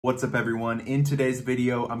What's up everyone? In today's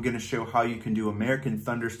video, I'm going to show how you can do American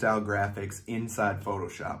Thunder style graphics inside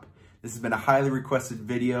Photoshop. This has been a highly requested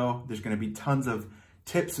video. There's going to be tons of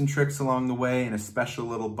tips and tricks along the way and a special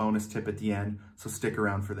little bonus tip at the end, so stick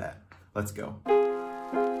around for that. Let's go.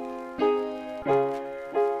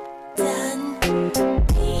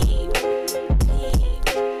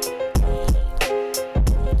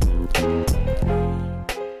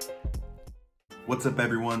 What's up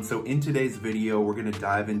everyone? So in today's video, we're gonna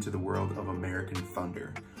dive into the world of American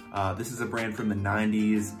Thunder. This is a brand from the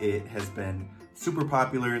 90s. It has been super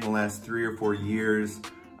popular in the last 3 or 4 years.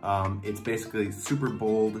 It's basically super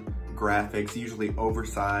bold graphics, usually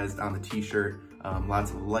oversized on the t-shirt.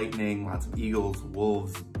 Lots of lightning, lots of eagles,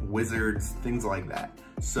 wolves, wizards, things like that.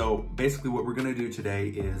 So basically what we're gonna do today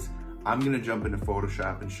is I'm gonna jump into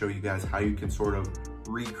Photoshop and show you guys how you can sort of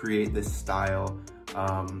recreate this style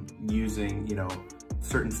using,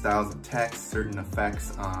 certain styles of text, certain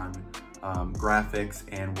effects on graphics,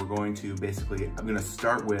 and we're going to I'm going to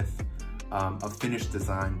start with a finished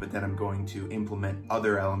design, but then I'm going to implement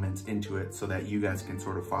other elements into it so that you guys can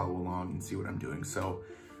sort of follow along and see what I'm doing. So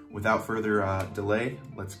without further delay,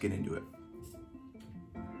 let's get into it.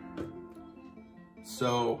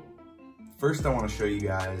 So first I want to show you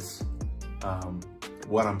guys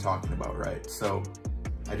what I'm talking about, right? So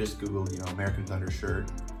I just Googled, American Thunder shirt,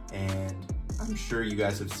 and I'm sure you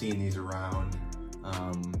guys have seen these around.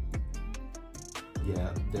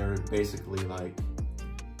 Yeah, they're basically like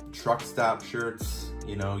truck stop shirts.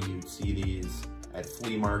 You'd see these at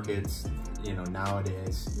flea markets.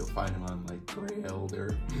 Nowadays you'll find them on like Grailed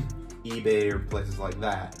or eBay or places like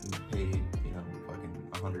that, and pay, fucking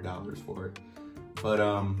 $100 for it. But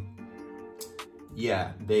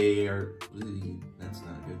yeah, they are, that's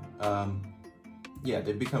not good. Yeah,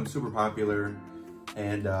 they've become super popular,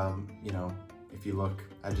 and if you look,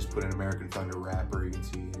 I just put in American Thunder rapper, you can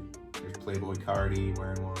see there's Playboy Cardi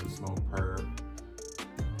wearing one, Smoke Perp.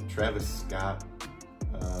 Travis Scott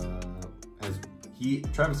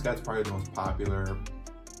Travis Scott's probably the most popular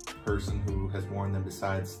person who has worn them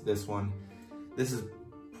besides this one. This is,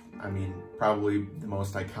 probably the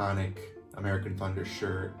most iconic American Thunder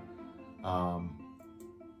shirt, and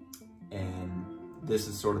this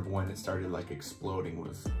is sort of when it started like exploding,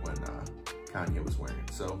 was when Kanye was wearing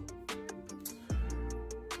it. So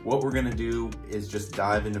what we're gonna do is just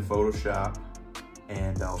dive into Photoshop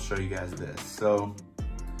and I'll show you guys this. So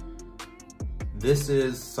this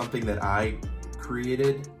is something that I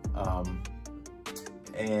created,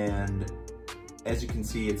 and as you can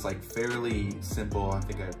see, it's like fairly simple. I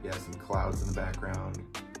think I have some clouds in the background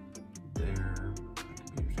there.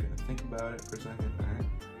 My computer's gonna think about it for a second.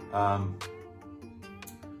 All right.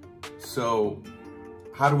 So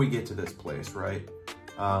how do we get to this place, right?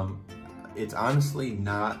 It's honestly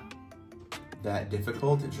not that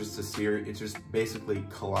difficult. It's just it's just basically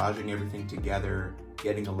collaging everything together,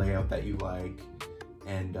 getting a layout that you like,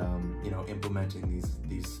 and implementing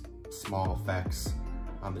these small effects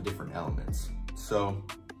on the different elements. So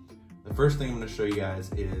the first thing I'm going to show you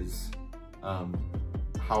guys is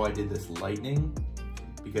how I did this lightning,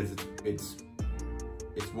 because it's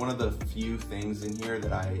one of the few things in here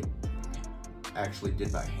that I actually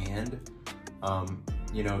did by hand.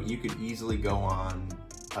 You could easily go on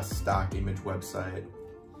a stock image website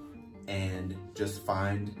and just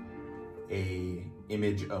find a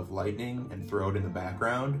image of lightning and throw it in the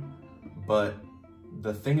background. But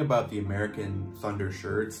the thing about the American Thunder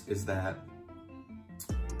shirts is that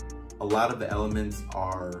a lot of the elements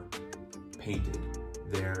are painted.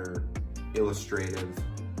 They're illustrative,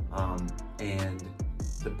 and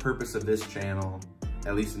the purpose of this channel,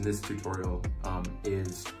 at least in this tutorial,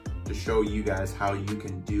 is to show you guys how you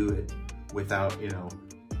can do it without,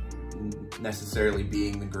 necessarily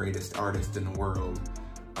being the greatest artist in the world.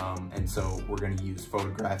 And so we're going to use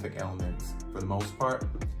photographic elements for the most part.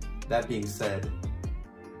 That being said,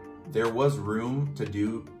 there was room to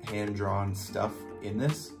do hand-drawn stuff in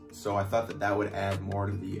this, so I thought that would add more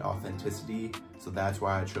to the authenticity. So that's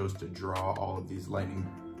why I chose to draw all of these lightning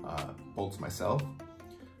bolts myself.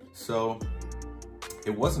 So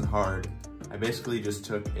it wasn't hard. I basically just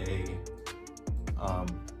took it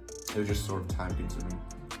was just sort of time consuming.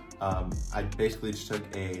 I basically just took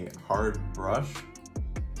a hard brush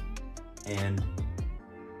and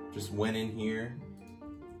just went in here,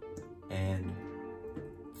 and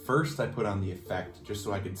first I put on the effect just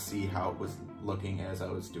so I could see how it was looking as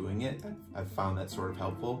I was doing it. I found that sort of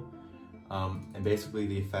helpful. And basically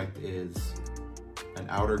the effect is an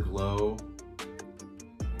outer glow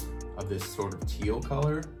of this sort of teal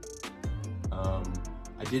color.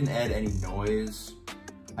 I didn't add any noise.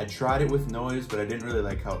 I tried it with noise, but I didn't really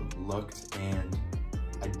like how it looked, and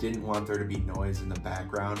I didn't want there to be noise in the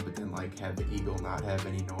background, but then like have the eagle not have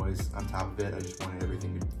any noise on top of it. I just wanted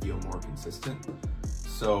everything to feel more consistent.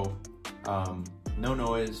 So no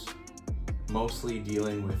noise, mostly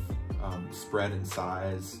dealing with spread and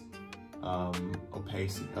size.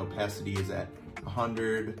 Opacity is at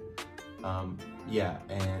 100. Yeah,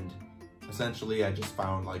 and essentially I just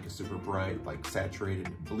found like a super bright, like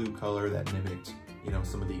saturated blue color that mimicked, you know,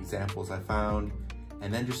 some of the examples I found,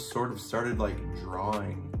 and then just sort of started like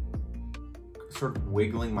drawing, sort of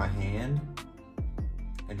wiggling my hand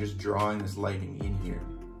and just drawing this lightning in here.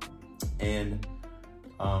 And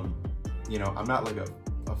you know, I'm not like a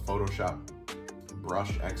Photoshop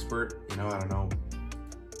brush expert, you know, I don't know,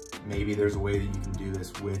 maybe there's a way that you can do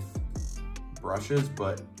this with brushes,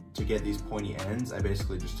 but to get these pointy ends, I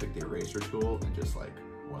basically just took the eraser tool and just like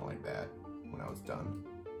went like that when I was done.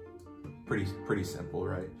 Pretty simple,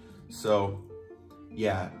 right? So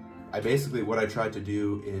yeah, what I tried to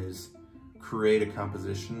do is create a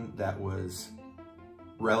composition that was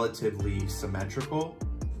relatively symmetrical.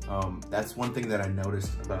 That's one thing that I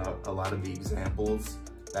noticed about a lot of the examples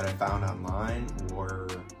that I found online, were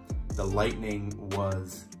the lightning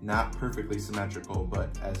was not perfectly symmetrical,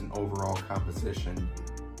 but as an overall composition,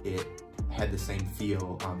 it had the same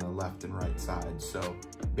feel on the left and right side. So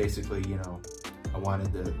basically, you know, I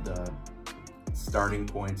wanted the starting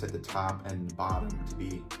points at the top and bottom to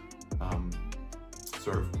be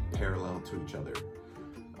sort of parallel to each other.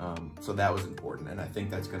 So that was important, and I think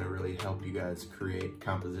that's going to really help you guys create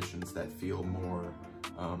compositions that feel more,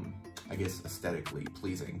 I guess, aesthetically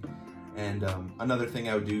pleasing. And another thing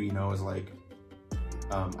I would do, you know, is like,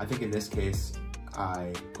 I think in this case,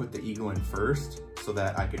 I put the eagle in first so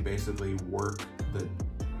that I could basically work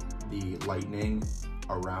the lightning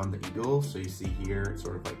around the eagle. So you see here, it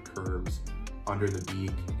sort of like curves under the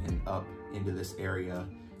beak and up into this area.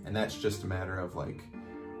 And that's just a matter of like,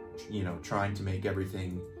 you know, trying to make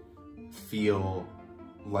everything feel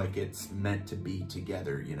like it's meant to be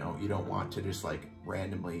together. You know, you don't want to just like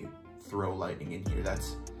randomly throw lightning in here.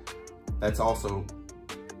 That's also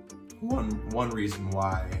one reason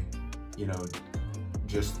why, you know,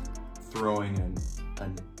 just throwing a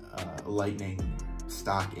lightning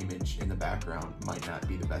stock image in the background might not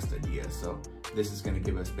be the best idea. So this is going to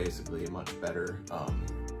give us basically a much better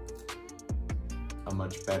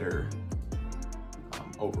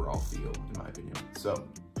overall feel, in my opinion. So,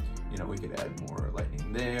 you know, we could add more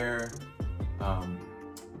lightning there.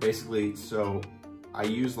 Basically, so I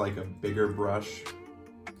use like a bigger brush,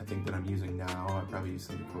 I think, that I'm using now. I probably use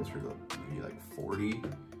something closer to maybe like 40.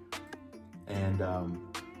 And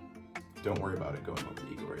don't worry about it going over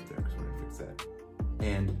the eagle right there, because we're gonna fix that.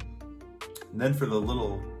 And then for the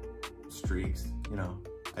little streaks, you know,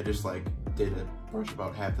 I just like did a brush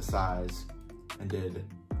about half the size and did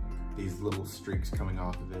these little streaks coming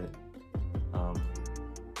off of it.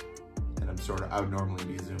 And I would normally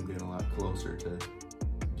be zoomed in a lot closer to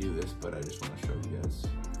do this, but I just want to show you guys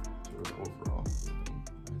sort of overall.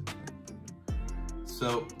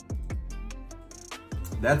 So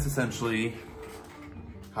that's essentially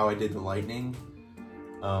how I did the lightning.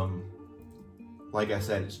 Like I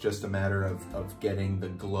said, it's just a matter of getting the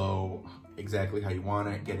glow exactly how you want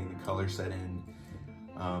it, getting the color set in,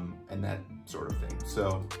 and that sort of thing.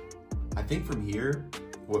 So I think from here,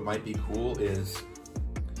 what might be cool is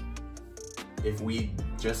if we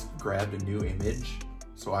just grabbed a new image,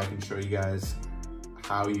 so I can show you guys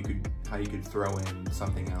how you could throw in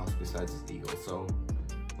something else besides this eagle. So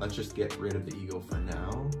let's just get rid of the eagle for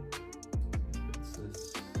now.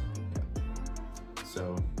 Yeah.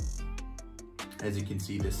 So as you can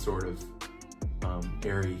see, this sort of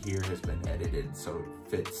area here has been edited so it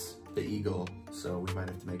fits the eagle. So we might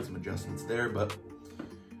have to make some adjustments there, but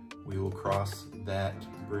we will cross that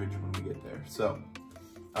bridge when we get there. So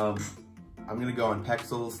I'm gonna go on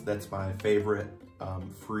Pexels. That's my favorite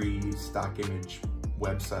free stock image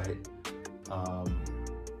website.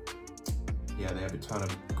 Yeah, they have a ton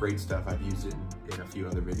of great stuff. I've used it in a few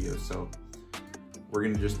other videos. So we're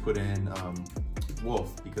gonna just put in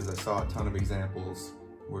wolf, because I saw a ton of examples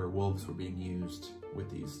where wolves were being used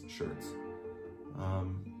with these shirts.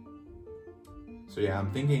 So yeah,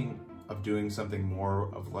 I'm thinking of doing something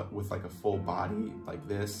more of with like a full body like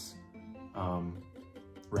this,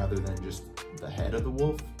 rather than just the head of the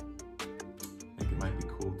wolf. I think it might be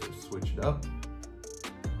cool to switch it up.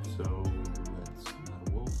 So that's not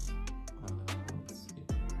a wolf. Let's see.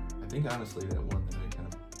 I think honestly that one that I kind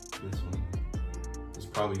of, this one is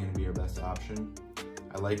probably going to be our best option.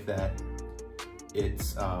 I like that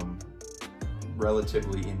it's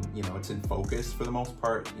relatively in, you know, it's in focus for the most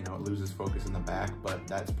part. You know, it loses focus in the back, but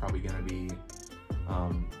that's probably going to be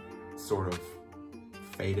sort of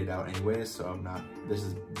faded out anyways, so this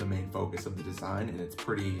is the main focus of the design, and it's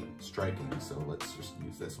pretty striking, so let's just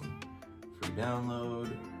use this one. Free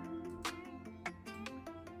download,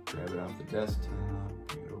 grab it off the desktop,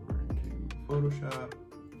 bring it over into Photoshop.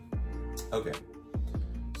 Okay,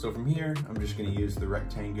 so from here, I'm just gonna use the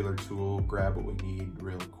rectangular tool, grab what we need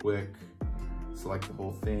real quick, select the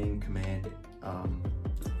whole thing, Command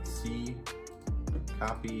C,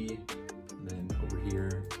 copy, and then over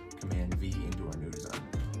here, Command V into our new design.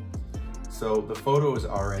 So the photo is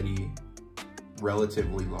already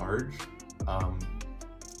relatively large.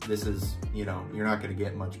 This is, you know, you're not gonna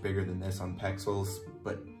get much bigger than this on Pexels,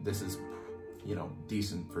 but this is, you know,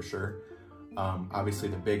 decent for sure. Obviously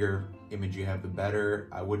the bigger image you have, the better.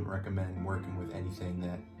 I wouldn't recommend working with anything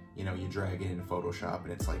that, you know, you drag it into Photoshop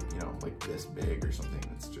and it's like, you know, like this big or something.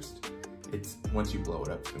 It's just, once you blow it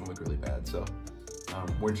up, it's gonna look really bad. So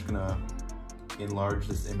we're just gonna enlarge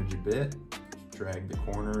this image a bit, drag the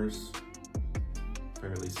corners,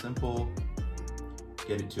 fairly simple,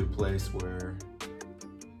 get it to a place where,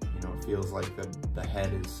 you know, it feels like the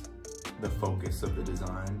head is the focus of the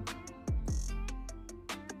design.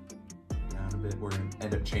 Down a bit, we're gonna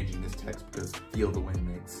end up changing this text because Feel the Wind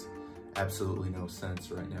makes absolutely no sense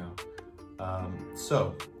right now.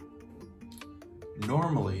 So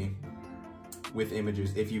normally with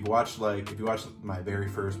images, if you watched my very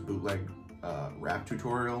first bootleg wrap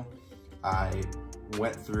tutorial, I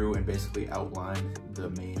went through and basically outlined the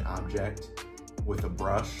main object with a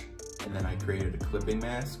brush, and then I created a clipping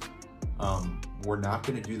mask. We're not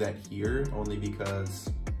gonna do that here, only because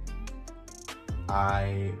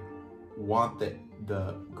I want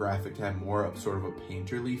the graphic to have more of sort of a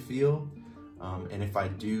painterly feel. And if I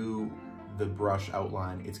do the brush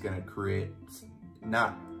outline, it's gonna create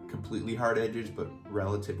not completely hard edges, but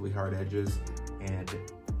relatively hard edges. And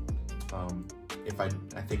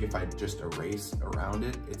I think if I just erase around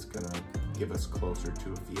it, it's gonna give us closer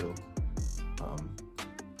to a feel,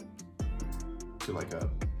 to like a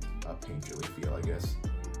painterly feel, I guess,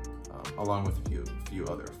 along with a few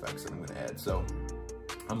other effects that I'm gonna add. So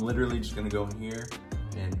I'm literally just gonna go in here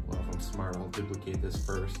and, well, if I'm smart, I'll duplicate this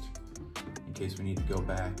first in case we need to go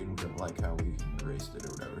back and we don't like how we erased it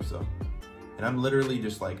or whatever. So, and I'm literally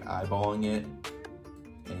just like eyeballing it,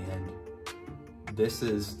 and this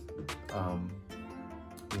is,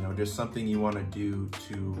 you know, just something you want to do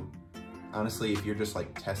to, honestly, if you're just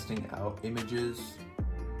like testing out images,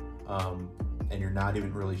 and you're not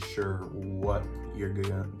even really sure what you're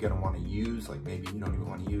gonna want to use, like maybe you don't even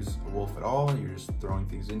want to use a wolf at all, you're just throwing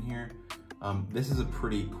things in here. This is a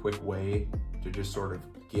pretty quick way to just sort of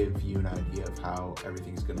give you an idea of how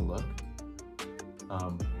everything's gonna look.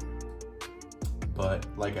 But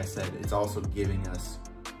like I said, it's also giving us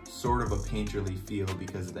sort of a painterly feel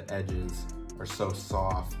because the edges are so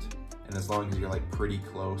soft, and as long as you're like pretty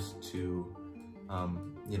close to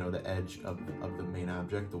you know, the edge of the main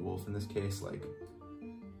object, the wolf in this case, like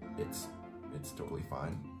it's totally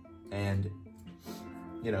fine. And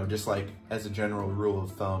you know, just like as a general rule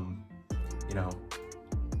of thumb, you know,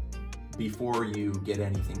 before you get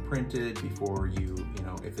anything printed, before you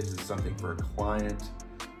know, if this is something for a client,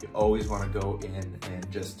 you always want to go in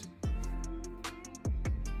and just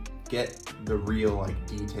get the real like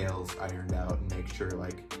details ironed out and make sure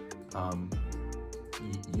like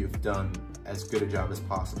you've done as good a job as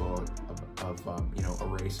possible of you know,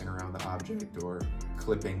 erasing around the object or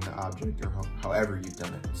clipping the object or however you've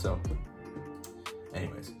done it. So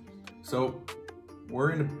anyways, so we're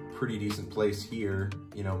in a pretty decent place here.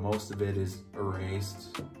 You know, most of it is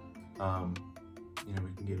erased. You know,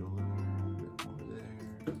 we can get a little bit more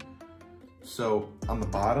there. So on the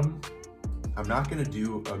bottom, I'm not gonna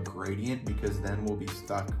do a gradient because then we'll be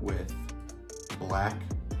stuck with black,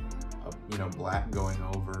 you know, black going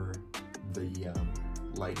over the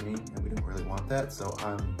lightning, and we don't really want that. So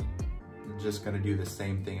I'm just gonna do the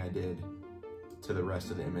same thing I did to the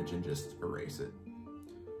rest of the image and just erase it.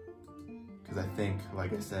 Because I think,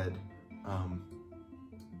 like I said,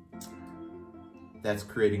 that's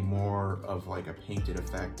creating more of like a painted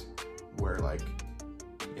effect where, like,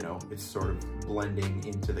 you know, it's sort of blending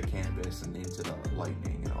into the canvas and into the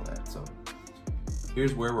lightning and all that. So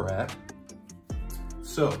here's where we're at.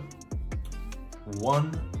 So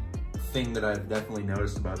one thing that I've definitely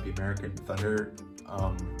noticed about the American Thunder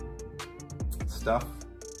stuff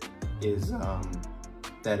is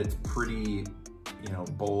that it's pretty, you know,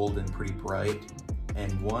 bold and pretty bright.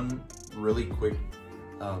 And one really quick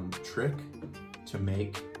trick to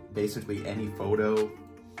make basically any photo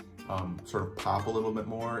sort of pop a little bit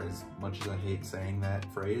more, as much as I hate saying that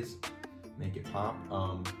phrase, make it pop.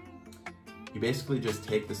 You basically just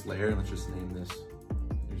take this layer, and let's just name this,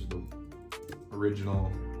 here's the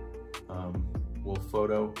original wolf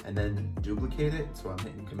photo and then duplicate it. So I'm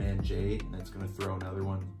hitting Command J, and it's gonna throw another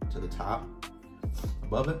one to the top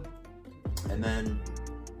above it. And then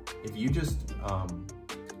if you just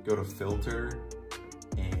go to filter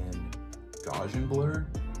and Gaussian blur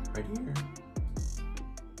right here,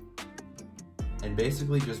 and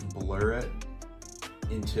basically just blur it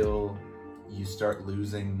until you start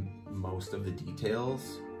losing most of the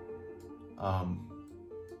details.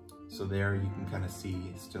 So there you can kind of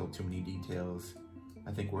see still too many details.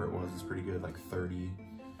 I think where it was is pretty good, like 30.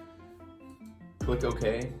 Click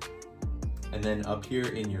OK. And then up here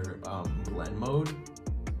in your blend mode,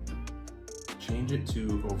 change it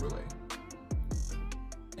to overlay.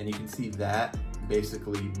 And you can see that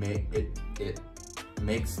basically it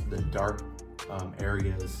makes the dark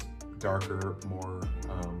areas darker, more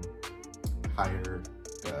higher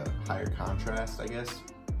contrast, I guess.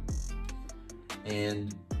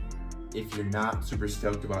 And if you're not super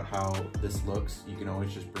stoked about how this looks, you can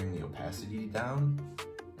always just bring the opacity down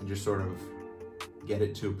and just sort of get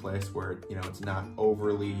it to a place where, you know, it's not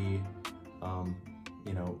overly,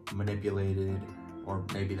 you know, manipulated, or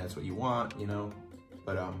maybe that's what you want, you know,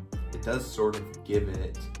 but it does sort of give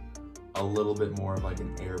it a little bit more of like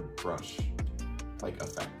an airbrush like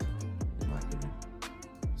effect, in my opinion.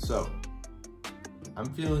 So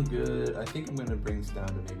I'm feeling good. I think I'm gonna bring this down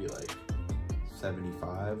to maybe like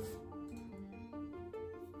 75.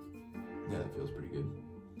 Yeah, that feels pretty good.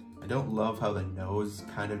 I don't love how the nose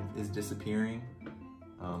kind of is disappearing.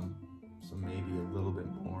 So maybe a little bit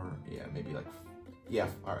more. Yeah, maybe like, yeah,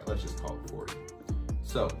 all right, let's just call it 40.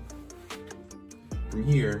 So from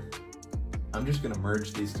here, I'm just gonna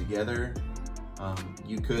merge these together.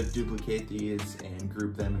 You could duplicate these and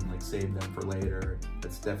group them and like save them for later.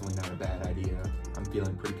 That's definitely not a bad idea. I'm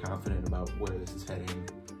feeling pretty confident about where this is heading.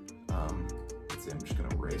 Let's see, I'm just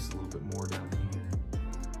gonna erase a little bit more down here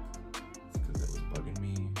because that was bugging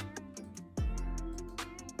me.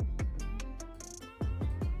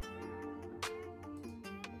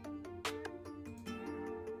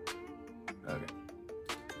 Okay,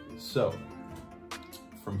 so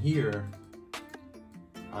from here,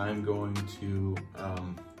 I'm going to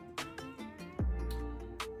I'm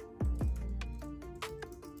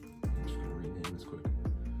just gonna rename this quick.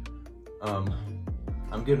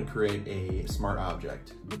 I'm gonna create a smart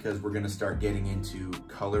object because we're gonna start getting into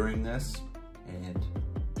coloring this, and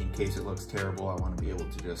in case it looks terrible, I want to be able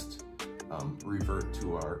to just revert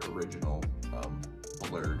to our original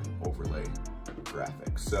blurred overlay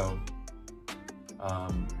graphic. So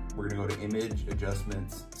we're gonna go to Image,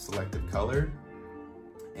 Adjustments, Selective Color,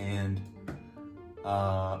 and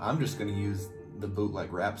I'm just gonna use the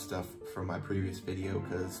bootleg wrap stuff from my previous video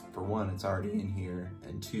because for one, it's already in here,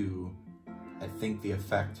 and two, I think the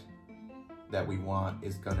effect that we want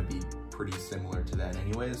is gonna be pretty similar to that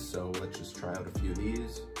anyways, so let's just try out a few of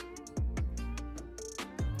these.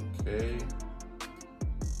 Okay.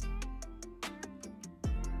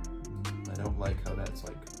 I don't like how that's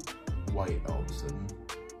like white all of a sudden.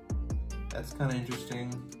 That's kind of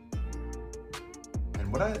interesting.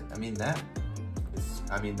 And what I mean that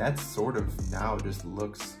sort of now just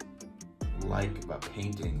looks like a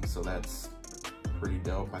painting, so that's pretty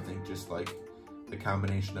dope. I think just like the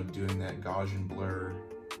combination of doing that Gaussian blur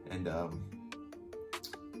and the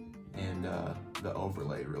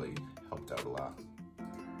overlay really helped out a lot.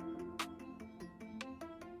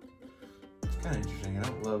 It's kind of interesting. I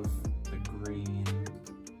don't love the green.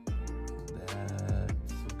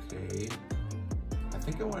 That's okay. I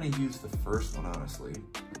think I want to use the first one, honestly,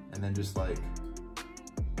 and then just like,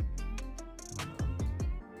 I don't know.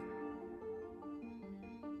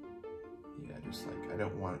 Yeah, just like, I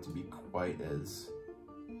don't want it to be quite as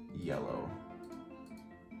yellow.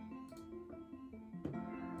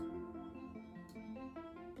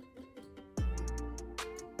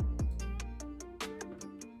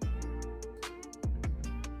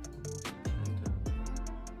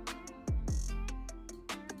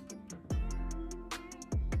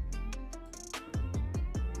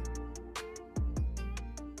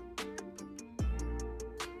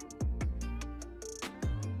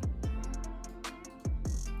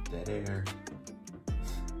 Dead air.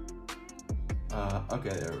 Okay,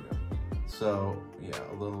 there we go. So yeah,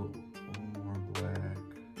 a little more black.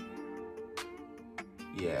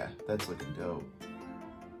 Yeah, that's looking dope.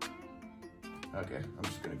 Okay, I'm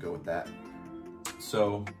just gonna go with that.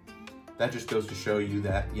 So that just goes to show you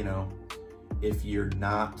that, you know, if you're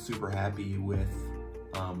not super happy with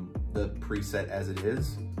the preset as it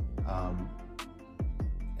is,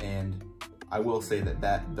 and I will say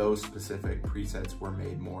that those specific presets were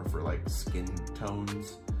made more for like skin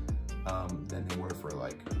tones than they were for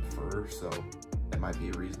like fur. So might be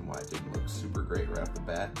a reason why it didn't look super great right off the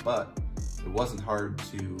bat, but it wasn't hard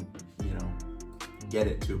to, you know, get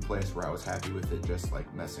it to a place where I was happy with it, just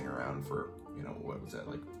like messing around for, you know, what was that,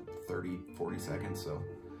 like 30, 40 seconds, so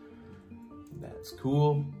that's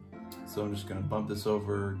cool. So I'm just gonna bump this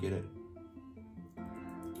over, get it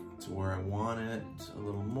to where I want it a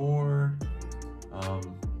little more.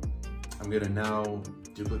 I'm gonna now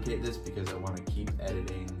duplicate this because I want to keep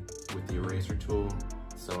editing with the eraser tool.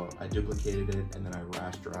 So I duplicated it and then I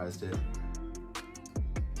rasterized it.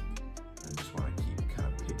 I just want to keep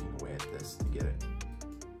kind of picking away at this to get it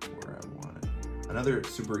where I want it. Another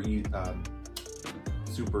super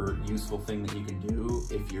useful thing that you can do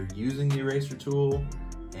if you're using the eraser tool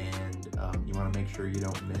and you want to make sure you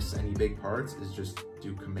don't miss any big parts is just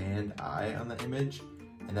do Command I on the image,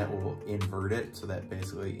 and that will invert it so that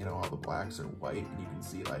basically, you know, all the blacks are white and you can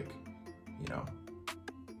see, like, you know,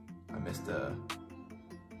 I missed a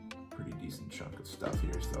pretty decent chunk of stuff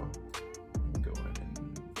here, so I can go in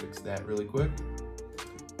and fix that really quick.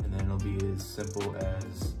 And then it'll be as simple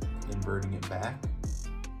as inverting it back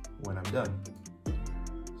when I'm done. So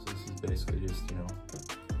this is basically just, you know,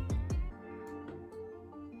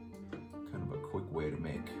 kind of a quick way to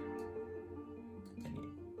make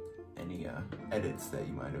any edits that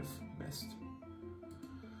you might have missed.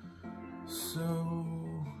 So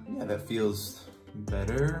yeah, that feels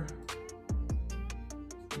better.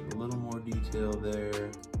 A little more detail there.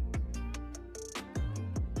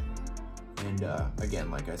 And again,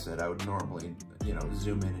 like I said, I would normally, you know,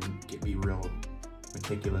 zoom in and be real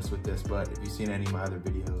meticulous with this, but if you've seen any of my other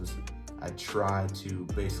videos, I try to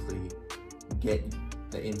basically get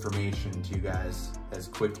the information to you guys as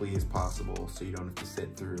quickly as possible so you don't have to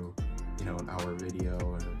sit through, you know, an hour video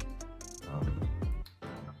or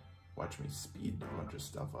watch me speed a bunch of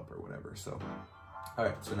stuff up or whatever. So, all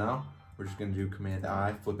right, so now we're just gonna do Command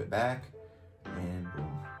I, flip it back, and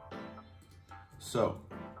boom. So,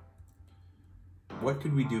 what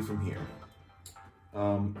could we do from here?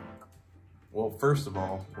 Well, first of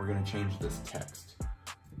all, we're gonna change this text.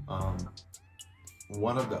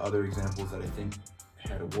 One of the other examples that I think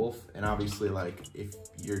had a wolf, and obviously, like, if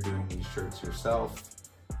you're doing these shirts yourself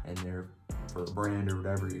and they're for a brand or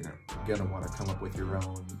whatever, you're gonna want to come up with your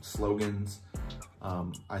own slogans.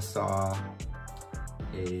 I saw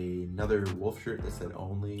another wolf shirt that said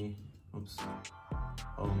only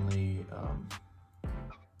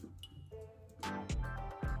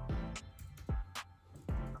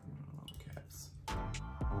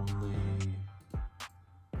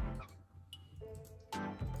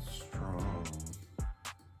strong.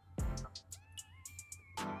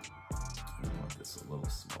 I want this a little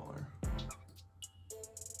smaller.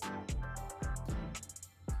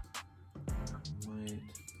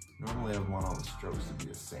 Normally I would want all the strokes to be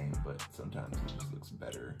the same, but sometimes it just looks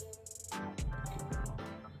better.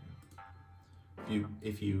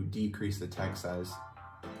 If you decrease the text size,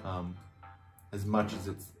 as much as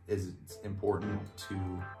it's important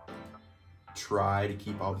to try to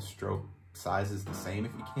keep all the stroke sizes the same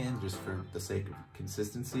if you can, just for the sake of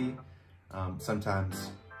consistency.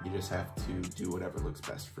 Sometimes you just have to do whatever looks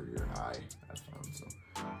best for your eye, I found. So,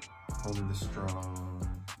 only the strong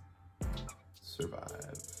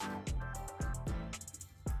survive.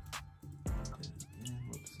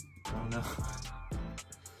 Whoops. Oh no.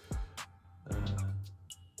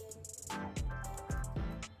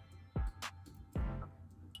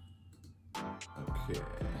 Okay.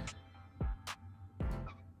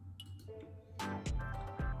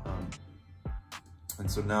 And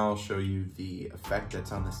so now I'll show you the effect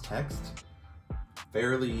that's on this text.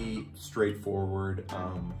 Fairly straightforward.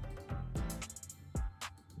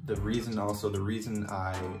 The reason I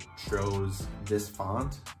chose this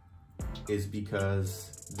font is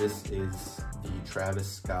because this is the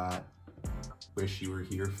Travis Scott Wish You Were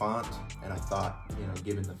Here font, and I thought, you know,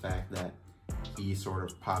 given the fact that he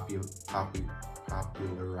sort of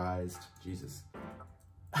popularized, Jesus.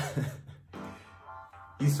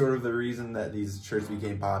 He's sort of the reason that these shirts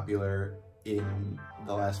became popular in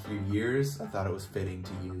the last few years. I thought it was fitting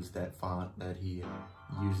to use that font that he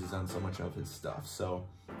uses on so much of his stuff. So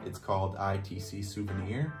it's called ITC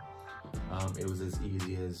Souvenir. It was as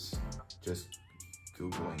easy as just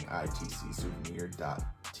Googling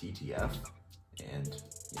itcsouvenir.ttf, and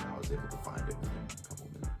you know, I was able to find it within a couple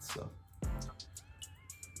minutes. So,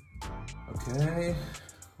 okay,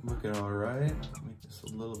 looking all right. Make this a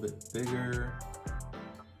little bit bigger.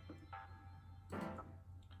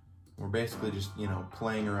 We're basically just, you know,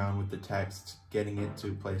 playing around with the text, getting it to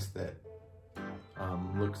a place that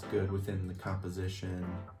looks good within the composition.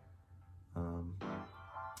 And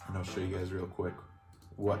I'll show you guys real quick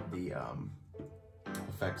what the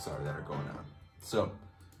effects are that are going on. So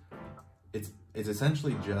it's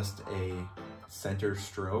essentially just a center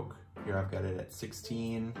stroke. Here I've got it at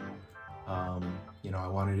 16. You know, I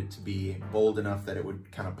wanted it to be bold enough that it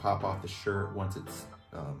would kind of pop off the shirt once it's,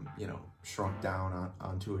 you know, shrunk down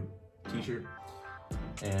onto a t-shirt.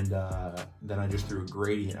 And then I just threw a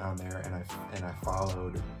gradient on there, and I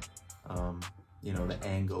followed, you know, the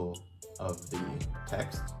angle of the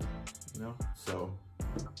text, you know, so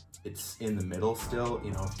it's in the middle still.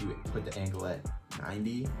 You know, if you put the angle at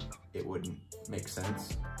 90, it wouldn't make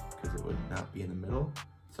sense because it would not be in the middle.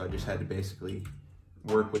 So I just had to basically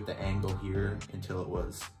work with the angle here until it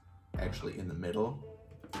was actually in the middle.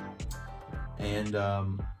 And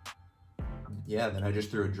yeah, then I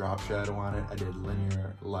just threw a drop shadow on it. I did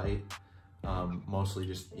linear light, mostly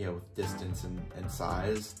just, you know, with distance and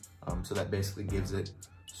size. So that basically gives it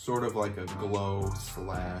sort of like a glow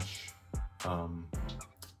slash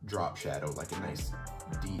drop shadow, like a nice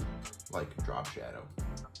deep like drop shadow.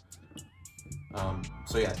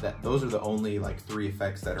 So yeah, those are the only like 3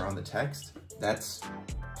 effects that are on the text. That's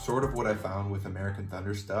sort of what I found with American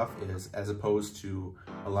Thunder stuff, is as opposed to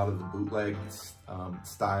a lot of the bootleg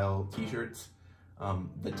style t-shirts,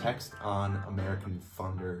 the text on American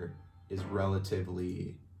Thunder is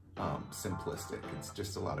relatively simplistic. It's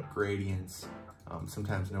just a lot of gradients,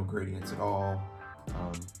 sometimes no gradients at all.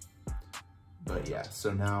 But yeah,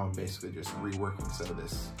 so now I'm basically just reworking some of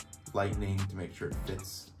this lightning to make sure it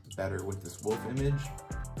fits better with this wolf image.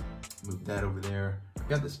 Move that over there. I've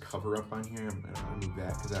got this cover up on here. I'm gonna remove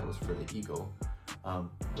that because that was for the eagle.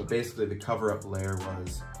 But basically the cover up layer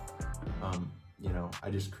was, you know,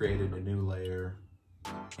 I just created a new layer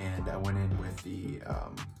and I went in with the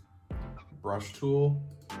brush tool,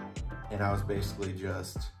 and I was basically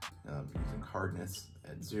just using hardness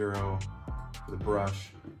at 0 for the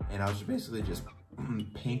brush, and I was basically just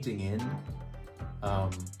painting in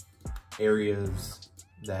areas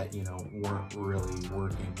that, you know, weren't really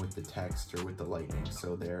working with the text or with the lightning.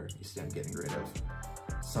 So there, you see I'm getting rid of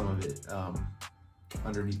some of it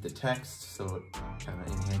underneath the text, so it kind of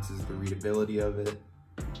enhances the readability of it.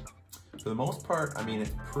 For the most part, I mean,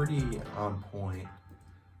 it's pretty on point.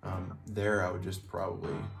 There I would just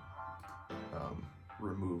probably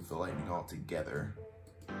remove the lightning altogether,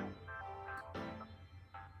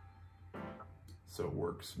 so it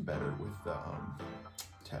works better with the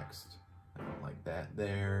text. I don't like that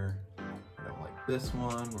there. I don't like this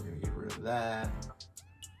one. We're gonna get rid of that.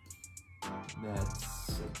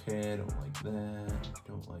 That's okay. I don't like that.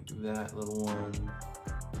 Don't like that little one.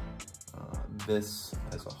 This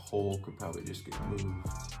as a whole could probably just get moved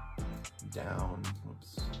down.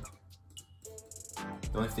 Whoops.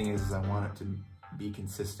 The only thing is I want it to be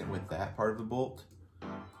consistent with that part of the bolt.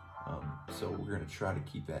 So we're gonna try to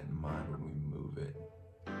keep that in mind when we move it.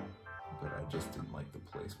 But I just didn't like the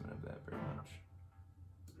placement of that very much.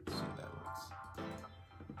 Let's see how that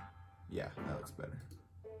looks. Yeah, that looks better.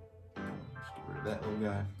 Just get rid of that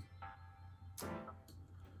little guy.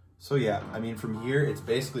 So yeah, I mean, from here, it's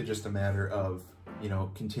basically just a matter of, you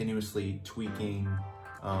know, continuously tweaking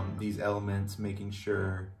these elements, making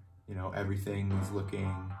sure, you know, everything is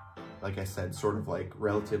looking, like I said, sort of like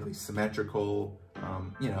relatively symmetrical,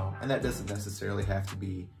 you know, and that doesn't necessarily have to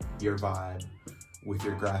be your vibe with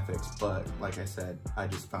your graphics, but like I said, I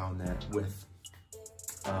just found that with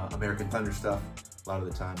American Thunder stuff, a lot of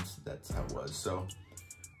the times that's how it was. So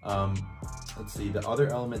let's see, the other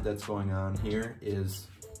element that's going on here is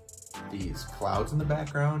these clouds in the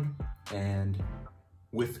background, and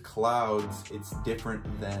with clouds, it's different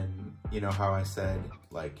than, you know, how I said,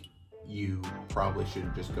 like, you probably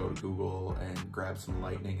shouldn't just go to Google and grab some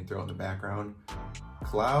lightning and throw it in the background.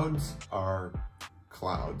 Clouds are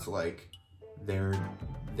clouds, like,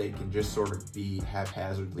 they can just sort of be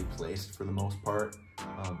haphazardly placed for the most part.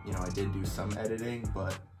 You know, I did do some editing,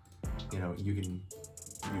 but, you know, you can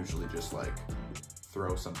usually just like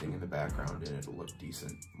throw something in the background and it'll look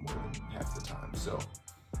decent more than half the time. So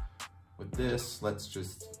with this, let's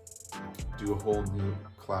just do a whole new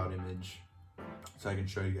cloud image so I can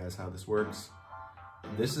show you guys how this works.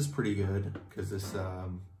 This is pretty good because this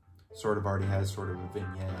sort of already has sort of a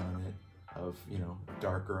vignette on it of, you know,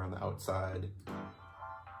 darker on the outside.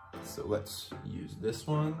 So let's use this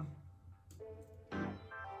one.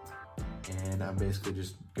 And I'm basically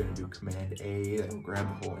just gonna do Command A, that'll grab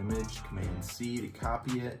the whole image, Command C to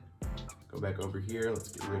copy it. Go back over here, let's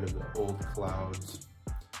get rid of the old clouds.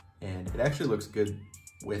 And it actually looks good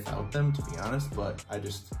without them, to be honest, but I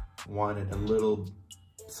just wanted a little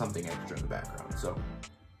something extra in the background. So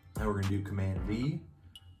now we're gonna do Command V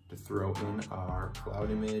to throw in our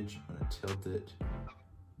cloud image. I'm gonna tilt it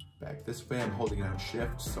back this way. I'm holding down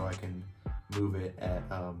Shift so I can move it at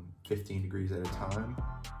 15 degrees at a time.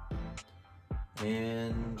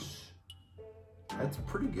 And that's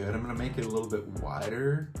pretty good. I'm gonna make it a little bit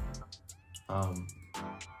wider.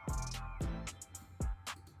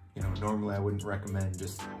 You know, normally I wouldn't recommend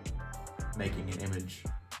just making an image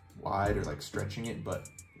wide or like stretching it, but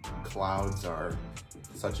clouds are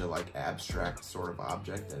such a like abstract sort of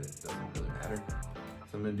object that it doesn't really matter.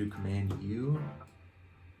 So I'm gonna do Command U.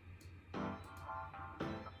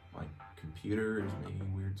 My computer is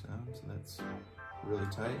making weird sounds, so that's really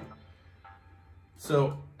tight.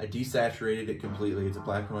 So I desaturated it completely. It's a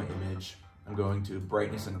black and white image. I'm going to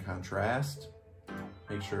brightness and contrast.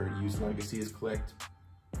 Make sure use legacy is clicked.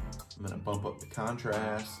 I'm gonna bump up the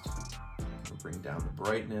contrast. I'm gonna bring down the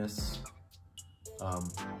brightness.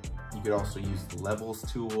 You could also use the levels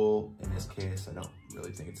tool. In this case, I don't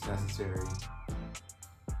really think it's necessary.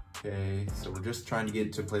 Okay, so we're just trying to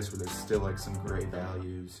get to a place where there's still like some gray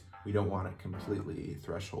values. We don't want it completely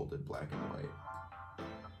thresholded black and white.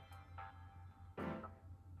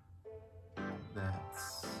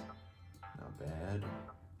 That's not bad.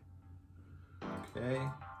 Okay.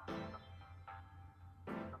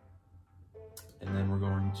 And then we're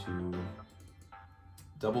going to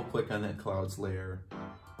double click on that clouds layer.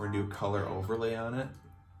 We're gonna do a color overlay on it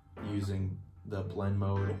using the blend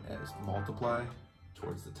mode as multiply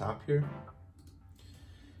towards the top here.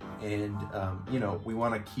 And you know, we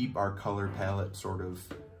want to keep our color palette sort of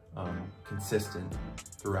consistent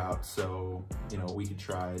throughout. So, you know, we could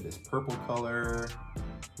try this purple color.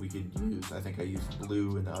 We could use, I think I used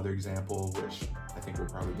blue in the other example, which I think we'll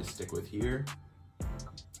probably just stick with here.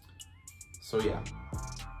 So yeah.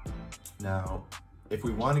 Now, if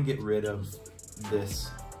we want to get rid of this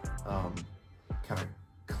kind of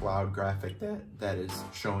cloud graphic that is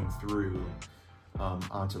showing through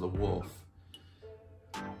onto the wolf,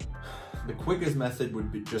 the quickest method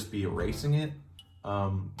would be just be erasing it.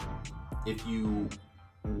 If you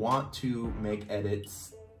want to make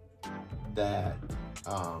edits that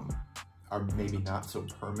are maybe not so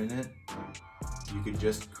permanent, you could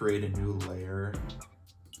just create a new layer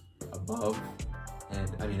above.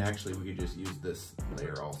 And I mean, actually we could just use this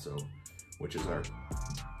layer also, which is our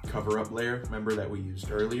cover up layer, remember, that we used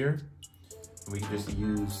earlier. And we can just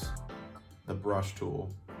use the brush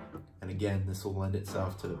tool. And again, this will lend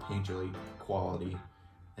itself to the painterly quality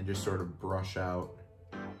and just sort of brush out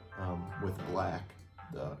with black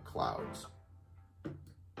the clouds.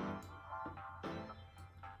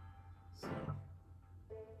 So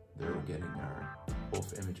there we're getting our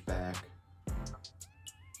wolf image back.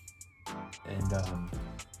 And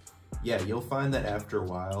yeah, you'll find that after a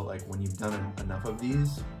while, like when you've done enough of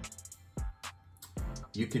these,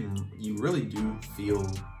 you really do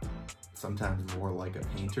feel sometimes more like a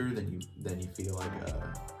painter than you feel like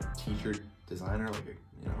a t-shirt designer, like a,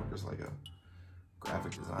 you know, just like a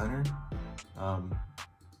graphic designer.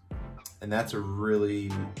 And that's a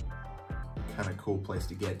really kind of cool place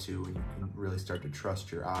to get to when you can really start to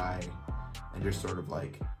trust your eye and just sort of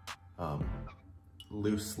like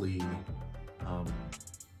loosely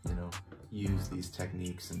you know, use these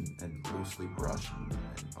techniques and loosely brush and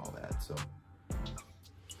all that. So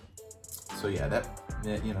yeah, that,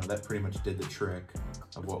 you know, that pretty much did the trick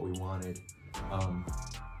of what we wanted.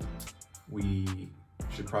 We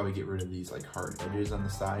should probably get rid of these like hard edges on the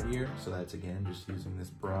side here. So that's, again, just using this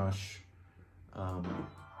brush.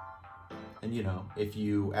 And you know, if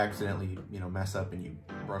you accidentally, you know, mess up and you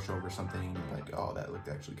brush over something like, oh, that looked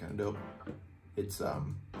actually kind of dope, it's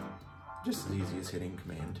just as easy as hitting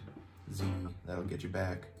Command Z. That'll get you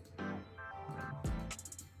back.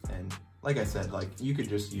 And like I said, like, you could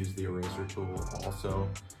just use the eraser tool also.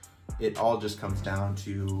 It all just comes down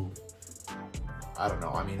to, I don't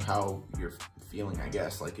know, I mean, how you're feeling, I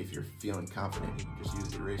guess. Like, if you're feeling confident, you can just use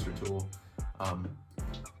the eraser tool.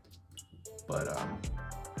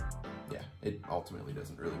 Yeah, it ultimately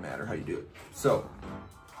doesn't really matter how you do it. So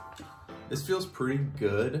this feels pretty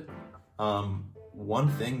good. One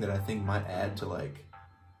thing that I think might add to like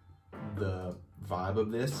the vibe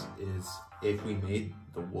of this is if we made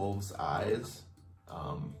the wolf's eyes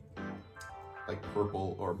like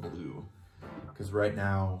purple or blue, because right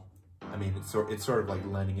now, I mean, it's sort of like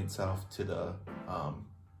lending itself to the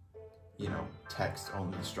you know, text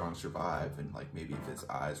only the strong survive, and like maybe if his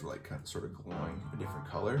eyes were like kind of sort of glowing a different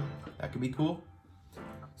color, that could be cool.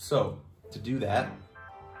 So to do that,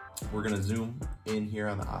 we're gonna zoom in here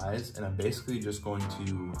on the eyes, and I'm basically just going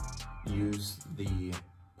to use the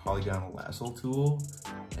polygonal lasso tool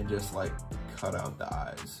and just like cut out the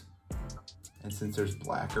eyes. And since there's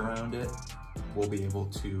black around it, we'll be able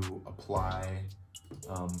to apply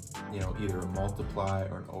you know, either a multiply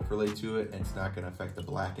or an overlay to it, and it's not going to affect the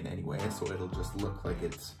black in any way, so it'll just look like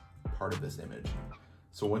it's part of this image.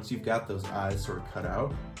 So once you've got those eyes sort of cut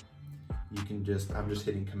out, you can just, I'm just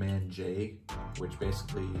hitting Command J, which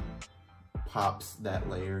basically pops that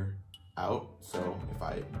layer out. So if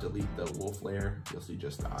I delete the wolf layer, you'll see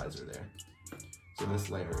just the eyes are there. So this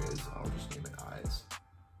layer is, I'll just name it eyes.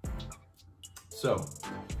 So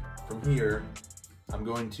from here, I'm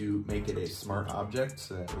going to make it a smart object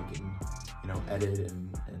so that we can, you know, edit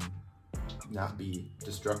and not be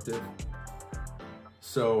destructive.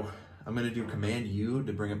 So I'm going to do Command U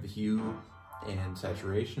to bring up the hue and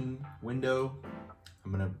saturation window.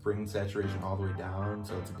 I'm going to bring saturation all the way down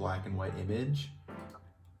so it's a black and white image.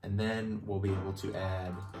 And then we'll be able to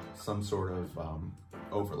add some sort of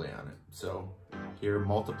overlay on it. So here,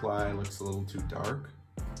 multiply looks a little too dark.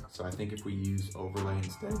 So I think if we use overlay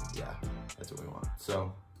instead, yeah, that's what we want.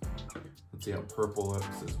 So let's see how purple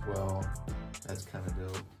looks as well. That's kind of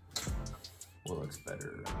dope. What looks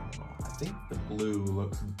better? I don't know. I think the blue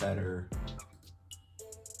looks better.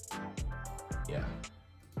 Yeah,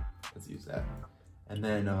 let's use that. And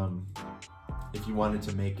then if you wanted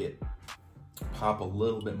to make it pop a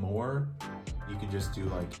little bit more, you could just do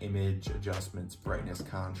like image adjustments, brightness,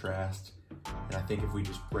 contrast. And I think if we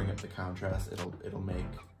just bring up the contrast, it'll make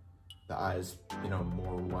the eyes, you know,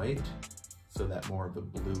 more white, so that more of the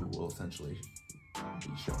blue will essentially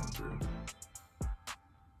be showing through.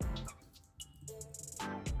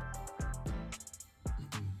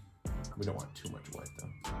 We don't want too much white though.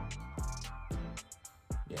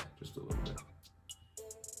 Yeah, just a little bit.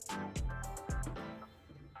 There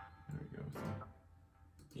we go.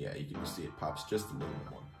 Yeah, you can just see it pops just a little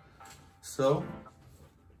bit more. So,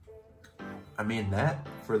 I mean, that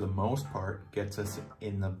for the most part gets us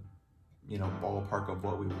in the, you know, ballpark of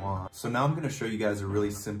what we want. So now I'm going to show you guys a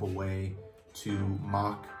really simple way to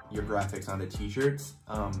mock your graphics onto t-shirts.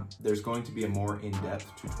 There's going to be a more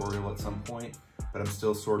in-depth tutorial at some point, but I'm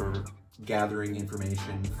still sort of gathering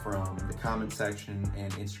information from the comment section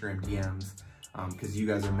and Instagram DMs, because you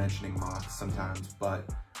guys are mentioning mocks sometimes, but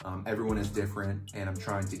everyone is different, and I'm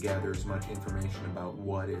trying to gather as much information about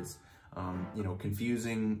what is you know,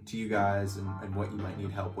 confusing to you guys and what you might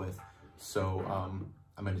need help with. So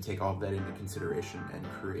I'm going to take all of that into consideration and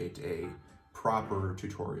create a proper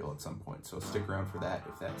tutorial at some point. So stick around for that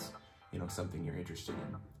if that's, you know, something you're interested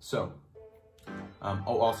in. So,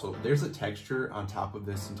 oh, also, there's a texture on top of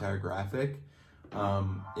this entire graphic.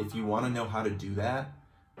 If you want to know how to do that,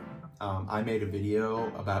 I made a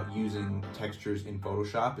video about using textures in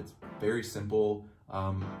Photoshop. It's very simple.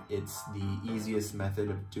 It's the easiest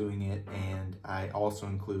method of doing it, and I also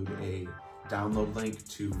include a download link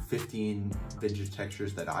to 15 vintage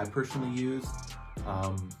textures that I personally use.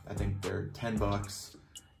 I think they're 10 bucks,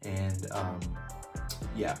 and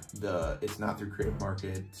yeah, it's not through Creative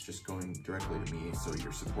Market, it's just going directly to me, so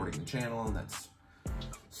you're supporting the channel, and that's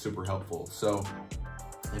super helpful. So,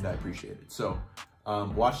 and I appreciate it. So,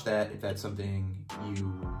 watch that if that's something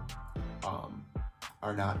you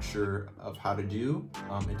are not sure of how to do.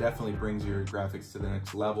 It definitely brings your graphics to the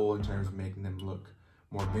next level in terms of making them look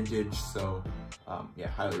more vintage. So yeah,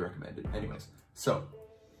 highly recommended. Anyways, so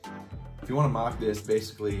if you want to mock this,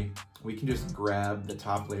 basically we can just grab the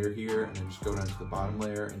top layer here and then just go down to the bottom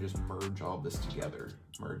layer and just merge all of this together,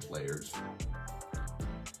 merge layers.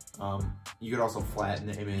 You could also flatten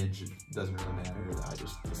the image, it doesn't really matter. I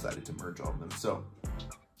just decided to merge all of them. So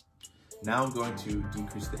now I'm going to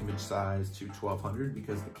decrease the image size to 1200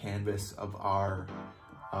 because the canvas of our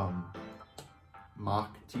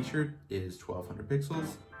mock t-shirt is 1200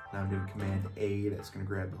 pixels. Now I'm doing Command A, that's going to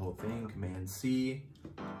grab the whole thing. Command C,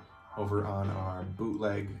 over on our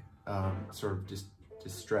bootleg sort of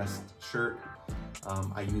distressed shirt.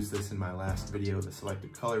 I used this in my last video, the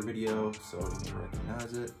selected color video, so you may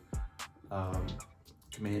recognize it.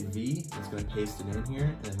 Command V, it's going to paste it in here,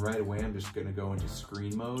 and then right away I'm just going to go into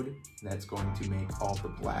screen mode, and that's going to make all the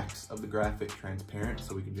blacks of the graphic transparent,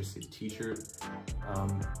 so we can just see the t-shirt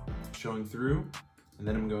showing through. And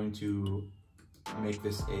then I'm going to make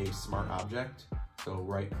this a smart object, so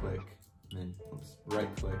right click, and then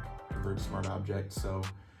right click, convert to smart object, so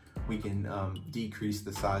we can decrease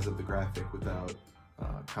the size of the graphic without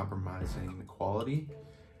compromising the quality.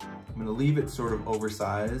 I'm going to leave it sort of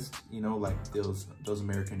oversized, you know, like those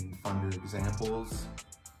American Thunder examples.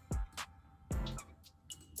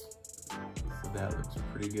 So that looks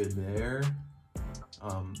pretty good there.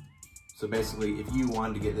 So basically, if you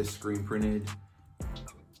wanted to get this screen printed,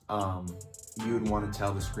 you would want to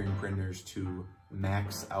tell the screen printers to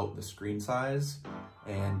max out the screen size.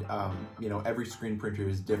 And, you know, every screen printer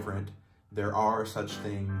is different. There are such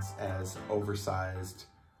things as oversized,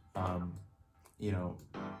 you know,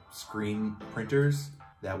 screen printers.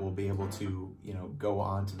 that will be able to, you know, go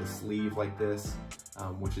onto the sleeve like this,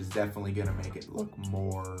 which is definitely gonna make it look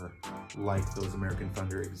more like those American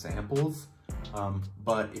Thunder examples.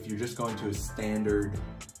 But if you're just going to a standard,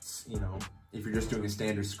 you know, if you're just doing a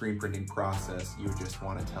standard screen printing process, you would just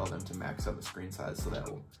want to tell them to max out the screen size so that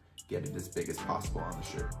will get it as big as possible on the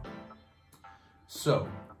shirt. So,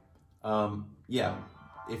 yeah,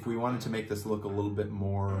 if we wanted to make this look a little bit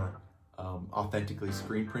more authentically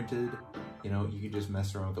screen printed, you know, you could just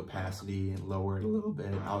mess around with opacity and lower it a little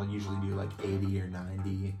bit. I'll usually do like 80 or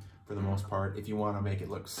 90 for the most part. If you want to make it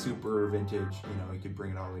look super vintage, you know, you could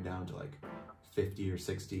bring it all the way down to like 50 or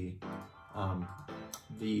 60.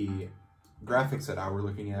 The graphics that I were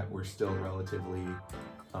looking at were still relatively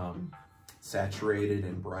saturated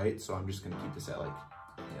and bright, so I'm just gonna keep this at like,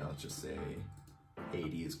 you know, let's just say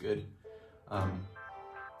 80 is good.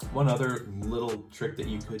 One other little trick that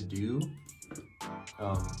you could do,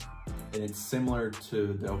 and it's similar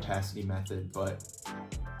to the opacity method, but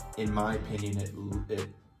in my opinion, it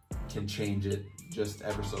can change it just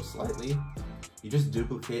ever so slightly. You just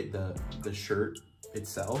duplicate the shirt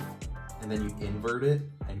itself, and then you invert it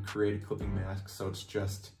and create a clipping mask so it's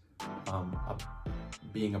just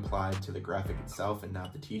being applied to the graphic itself and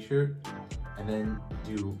not the t-shirt, and then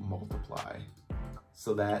do multiply.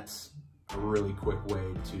 So that's a really quick way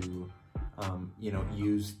to you know,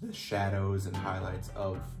 use the shadows and highlights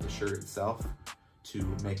of the shirt itself to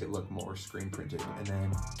make it look more screen printed. And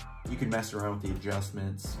then you can mess around with the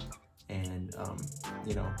adjustments and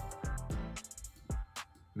you know,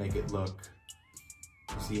 make it look,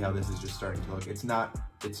 see how this is just starting to look. It's not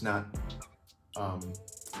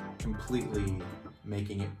completely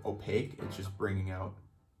making it opaque, it's just bringing out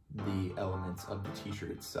the elements of the t-shirt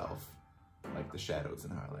itself, like the shadows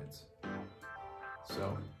and highlights.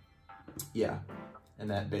 So yeah, and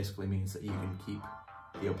that basically means that you can keep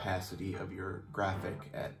the opacity of your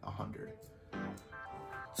graphic at 100.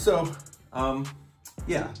 So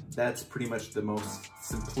yeah, that's pretty much the most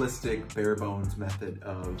simplistic, bare bones method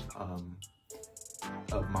of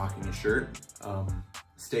mocking a shirt.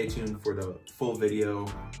 Stay tuned for the full video.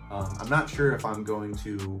 I'm not sure if I'm going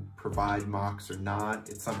to provide mocks or not.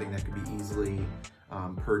 It's something that could be easily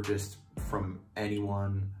purchased from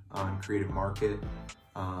anyone on Creative Market.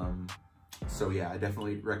 So yeah, I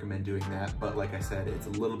definitely recommend doing that. But like I said, it's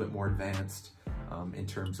a little bit more advanced in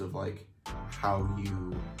terms of like how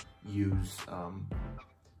you use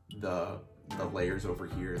the layers over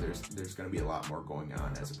here. There's going to be a lot more going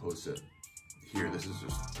on as opposed to here. This is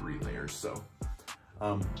just 3 layers. So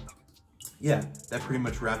yeah, that pretty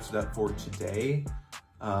much wraps it up for today.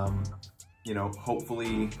 You know,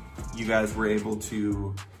 hopefully you guys were able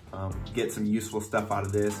to get some useful stuff out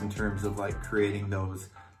of this in terms of like creating those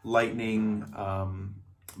lightning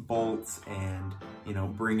bolts and, you know,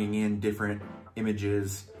 bringing in different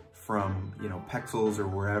images from, you know, Pexels or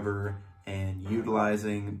wherever, and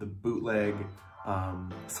utilizing the bootleg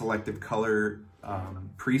selective color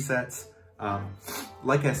presets.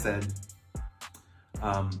 Like I said,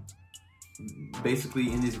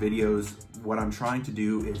 basically in these videos, what I'm trying to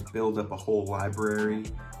do is build up a whole library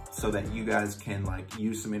so that you guys can like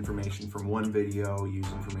use some information from one video,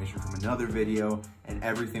 use information from another video, and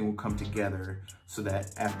everything will come together so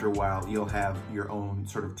that after a while you'll have your own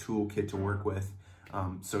sort of toolkit to work with,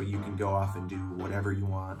 so you can go off and do whatever you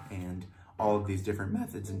want, and all of these different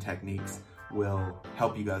methods and techniques will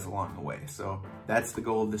help you guys along the way. So that's the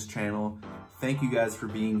goal of this channel. Thank you guys for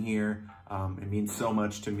being here. It means so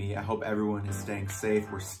much to me. I hope everyone is staying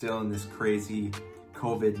safe. We're still in this crazy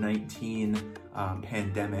COVID-19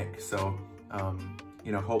 pandemic. So,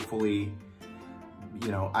 you know, hopefully,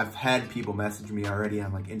 you know, I've had people message me already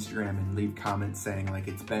on like Instagram and leave comments saying like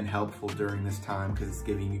it's been helpful during this time because it's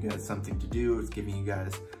giving you guys something to do. It's giving you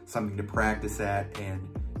guys something to practice at, and,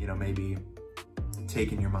 you know, maybe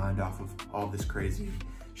taking your mind off of all this crazy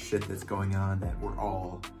shit that's going on that we're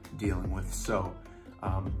all dealing with. So,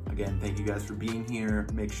 again, thank you guys for being here.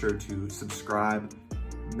 Make sure to subscribe.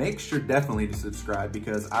 Make sure definitely to subscribe,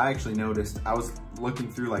 because I actually noticed, I was looking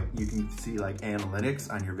through, like, you can see like analytics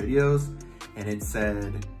on your videos, and it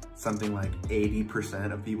said something like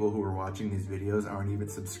 80% of people who are watching these videos aren't even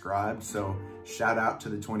subscribed. So shout out to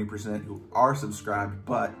the 20% who are subscribed,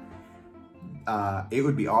 but it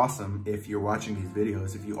would be awesome if you're watching these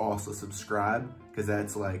videos, if you also subscribe, because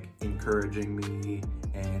that's like encouraging me,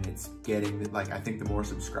 and it's getting, like, I think the more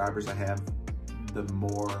subscribers I have, the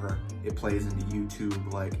more it plays into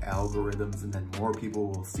YouTube like algorithms, and then more people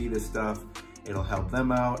will see this stuff. It'll help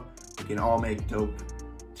them out. We can all make dope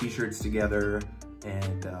t-shirts together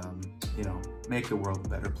and, you know, make the world a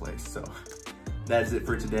better place. So that's it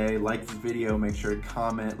for today. Like this video, make sure to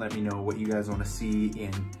comment, let me know what you guys want to see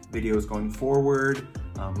in videos going forward.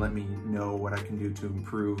 Let me know what I can do to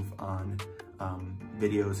improve on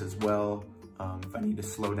videos as well. If I need to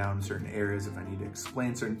slow down in certain areas, if I need to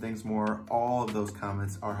explain certain things more, all of those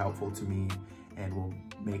comments are helpful to me and will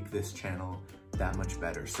make this channel that much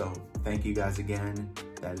better. So thank you guys again.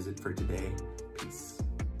 That is it for today. Peace.